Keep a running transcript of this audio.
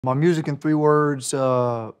My music in 3 words,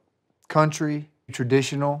 country,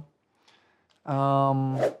 traditional. I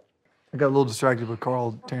got a little distracted with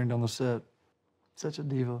Carl tearing down the set. Such a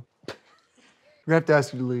diva. We're gonna have to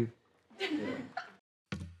ask you to leave.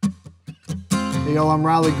 Hey y'all, I'm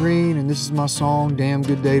Riley Green, and this is my song, Damn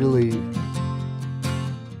Good Day to Leave.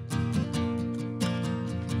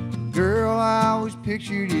 Girl, I always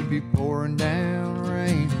pictured it'd be pouring down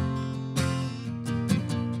rain,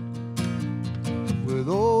 with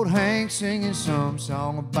old Hank singing some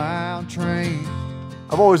song about trains.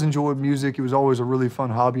 I've always enjoyed music. It was always a really fun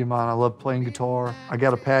hobby of mine. I love playing guitar. I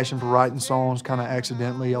got a passion for writing songs kind of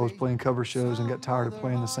accidentally. I was playing cover shows and got tired of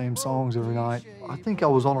playing the same songs every night. I think I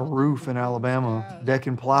was on a roof in Alabama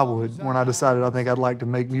decking plywood when I decided I think I'd like to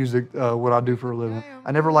make music what I do for a living.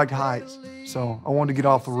 I never liked heights, so I wanted to get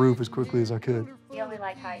off the roof as quickly as I could. You only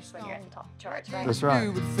like heights when you're in the top charts, right? That's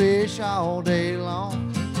right. Fish all day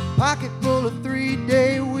long. Pocket full of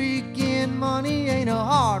 3-day weekend money. Ain't a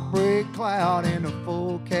heartbreak cloud in the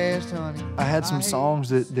forecast, honey. I had some songs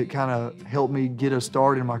that kind of helped me get a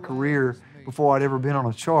start in my career before I'd ever been on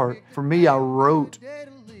a chart. For me, I wrote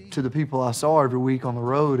to the people I saw every week on the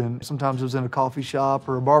road, and sometimes it was in a coffee shop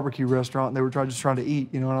or a barbecue restaurant, and they were just trying to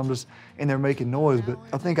eat, you know, and I'm just in there making noise. But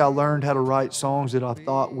I think I learned how to write songs that I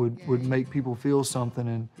thought would make people feel something.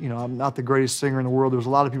 And, you know, I'm not the greatest singer in the world. There's a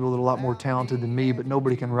lot of people that are a lot more talented than me, but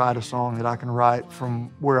nobody can write a song that I can write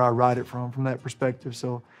from where I write it from that perspective.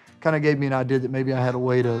 So kind of gave me an idea that maybe I had a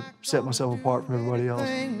way to set myself apart from everybody else.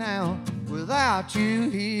 Now, without you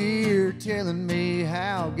here telling me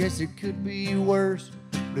how, guess it could be worse.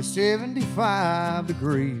 But it's 75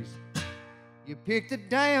 degrees. You picked a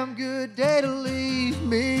damn good day to leave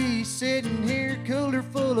me sitting here, cooler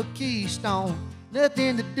full of Keystone.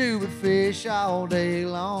 Nothing to do but fish all day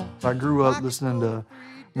long. I grew up listening to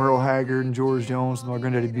Merle Haggard and George Jones and my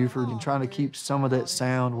granddaddy Buford, and trying to keep some of that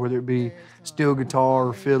sound, whether it be steel guitar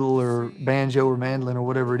or fiddle or banjo or mandolin or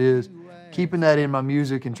whatever it is, keeping that in my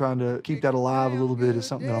music and trying to keep that alive a little bit is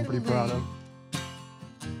something that I'm pretty proud of.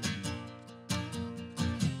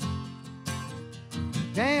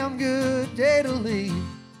 Damn good day to leave.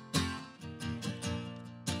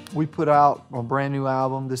 We put out a brand new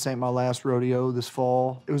album, This Ain't My Last Rodeo, this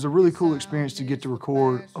fall. It was a really cool experience to get to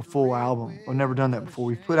record a full album. I've never done that before.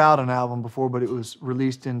 We've put out an album before, but it was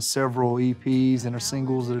released in several EPs and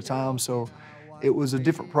singles at a time, so it was a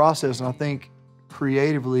different process, and I think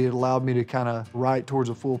creatively it allowed me to kind of write towards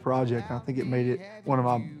a full project, and I think it made it one of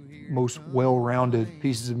my most well-rounded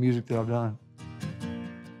pieces of music that I've done.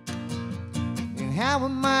 And how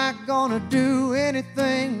am I gonna do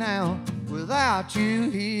anything now without you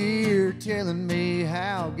here telling me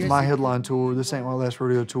how? My headline tour, This Ain't My Last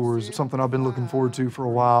Rodeo tour, is something I've been looking forward to for a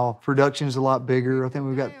while. Production's a lot bigger. I think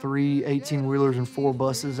we've got 3 18-wheelers and 4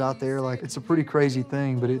 buses out there. Like, it's a pretty crazy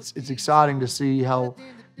thing, but it's exciting to see how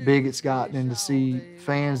big it's gotten, and to see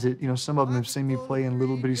fans that, you know, some of them have seen me play in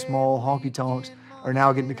little bitty small honky-tonks are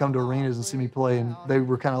now getting to come to arenas and see me play, and they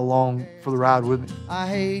were kind of along for the ride with me. I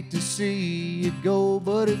hate to see it go,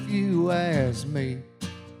 but if you ask me,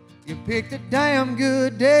 you picked a damn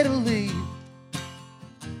good day to leave.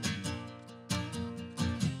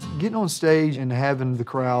 Getting on stage and having the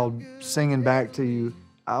crowd singing back to you,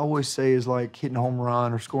 I always say, is like hitting a home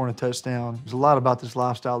run or scoring a touchdown. There's a lot about this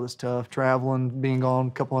lifestyle that's tough. Traveling, being gone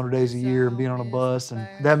a couple hundred days a year, and being on a bus, and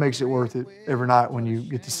that makes it worth it every night when you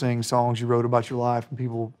get to sing songs you wrote about your life and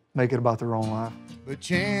people make it about their own life. But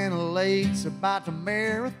Channel 8's about to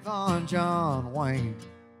marathon John Wayne.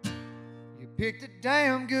 You picked a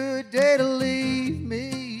damn good day to leave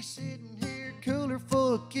me sitting here, cooler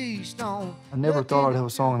full of Keystone. I never thought I'd have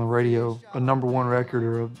a song on the radio, a #1 record,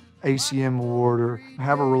 or a ACM award, or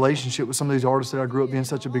have a relationship with some of these artists that I grew up being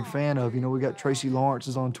such a big fan of. You know, we got Tracy Lawrence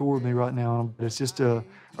is on tour with me right now. It's just a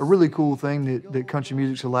really cool thing that country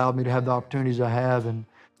music's allowed me to have the opportunities I have, and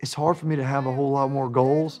it's hard for me to have a whole lot more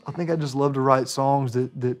goals. I think I just love to write songs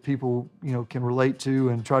that people, you know, can relate to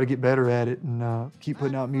and try to get better at it, and keep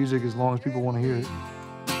putting out music as long as people want to hear it.